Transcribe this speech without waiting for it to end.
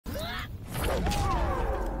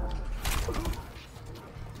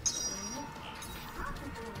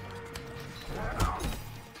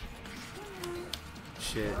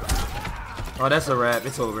Oh, that's a wrap.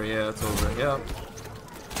 It's over. Yeah, it's over. Yeah.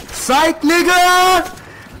 Psych, nigga!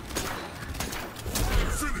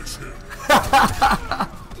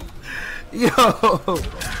 Yo!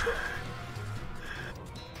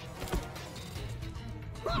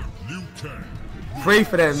 Pray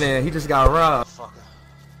for that man. He just got robbed.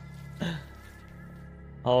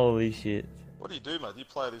 Holy shit. What do you do, mate? Do you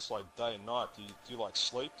play this like day and night? Do you like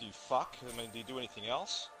sleep? Do you fuck? I mean, do you do anything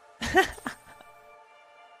else?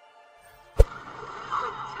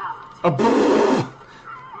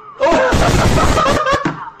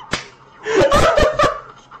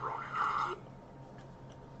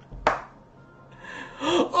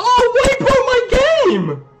 Oh, wait, bro, my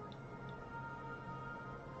game!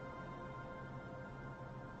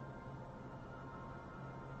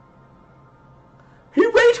 He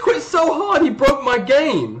rage quit so hard he broke my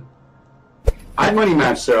game. I'd money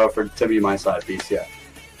match Sarah to be my side piece, yeah.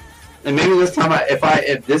 And maybe this time,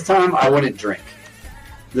 if this time I wouldn't drink.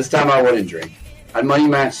 This time I wouldn't drink. I'd money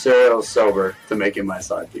match Sarah sober to make it my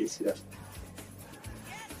side piece, yeah.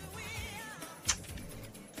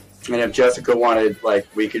 And if Jessica wanted, like,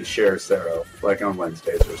 we could share Sarah, like on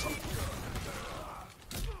Wednesdays or something.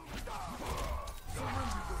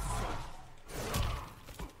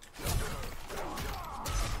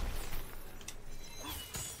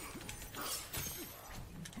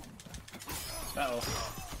 Uh-oh.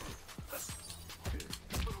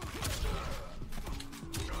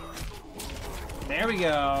 There we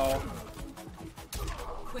go.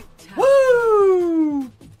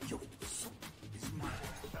 Woo!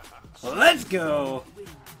 Let's go.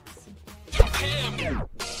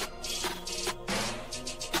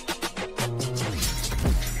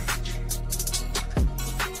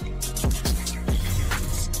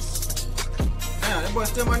 Yeah, that boy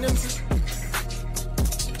still my nemesis.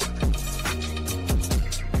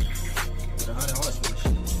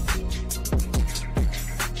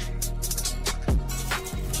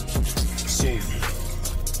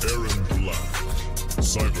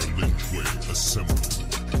 Cyber Linkway assembled.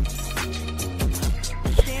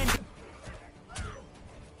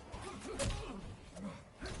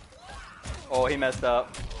 Oh, he messed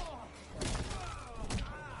up.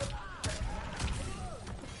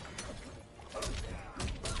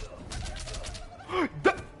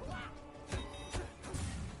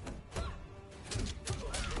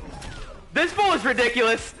 This fool is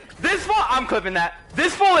ridiculous. This fool, I'm clipping that.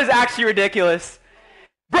 This fool is actually ridiculous.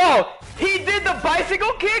 Bro, he did the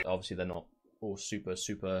bicycle kick. Obviously, they're not all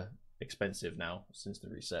super expensive now since the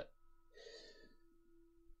reset.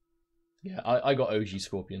 Yeah, I got OG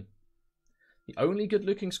Scorpion. The only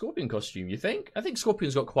good-looking Scorpion costume, you think? I think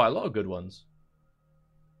Scorpion's got quite a lot of good ones.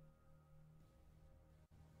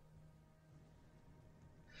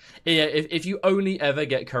 Yeah, if you only ever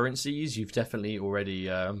get currencies, you've definitely already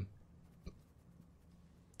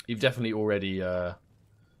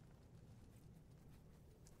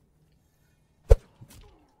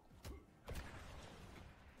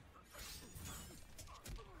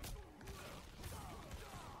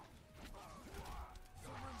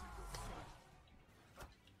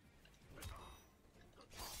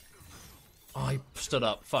Oh, I stood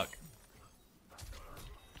up. Fuck.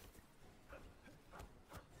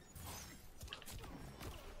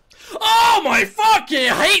 Oh my fucking!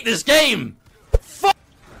 I hate this game! Fuck!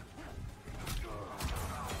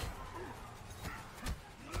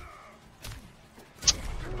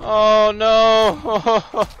 Oh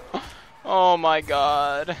no! Oh my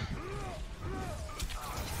god.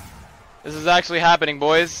 This is actually happening,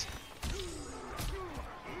 boys.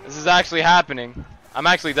 This is actually happening. I'm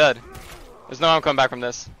actually dead. There's no way I'm coming back from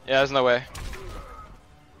this. Yeah, there's no way.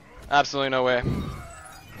 Absolutely no way.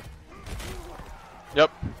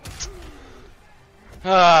 Yep.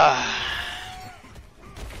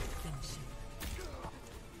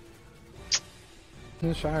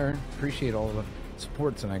 The Shire, appreciate all the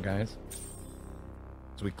support tonight, guys.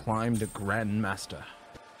 As we climb to Grandmaster.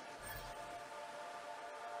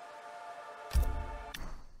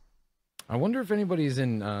 I wonder if anybody's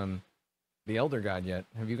in the Elder God yet.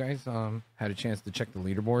 Have you guys had a chance to check the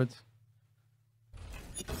leaderboards?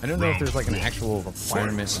 I don't know if there's like an actual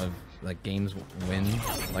requirement of like games win,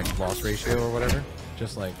 like loss ratio or whatever.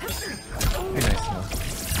 Just like, be nice to know.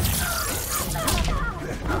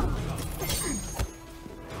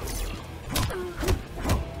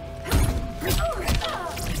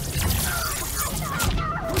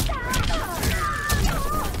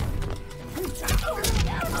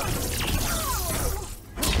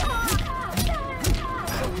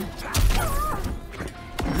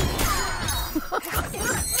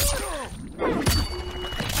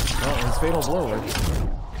 Well, his fatal blow worked.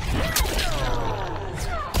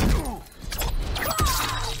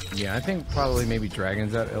 Yeah, I think probably maybe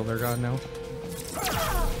Dragon's at Elder God now.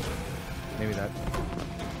 Maybe that.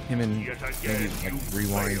 Him and maybe like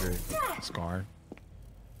Rewind or Scar.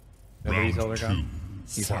 Nobody's Elder God.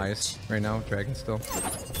 He's highest right now. Dragon still.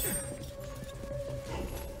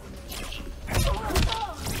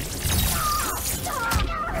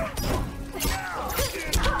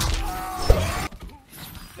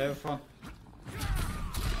 Have fun.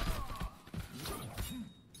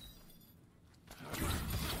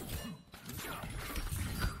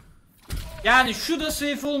 Yani şu da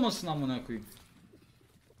safe olmasın amına koyayım.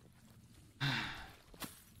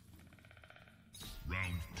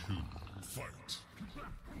 Round 2, fight.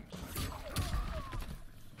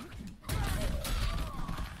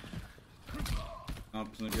 Ne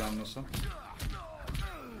yaptığını bir anlasam.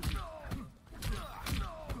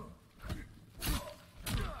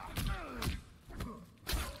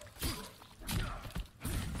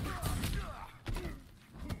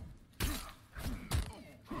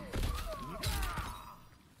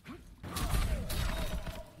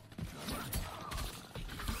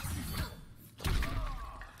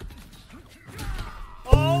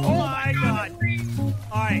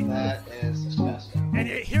 Alright. That is disgusting. And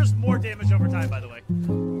here's more damage over time, by the way.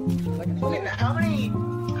 Look at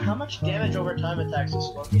how much damage over time attacks does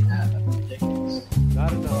Scorpion have? That's ridiculous.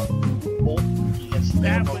 Not enough. He gets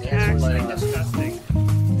That was actually disgusting.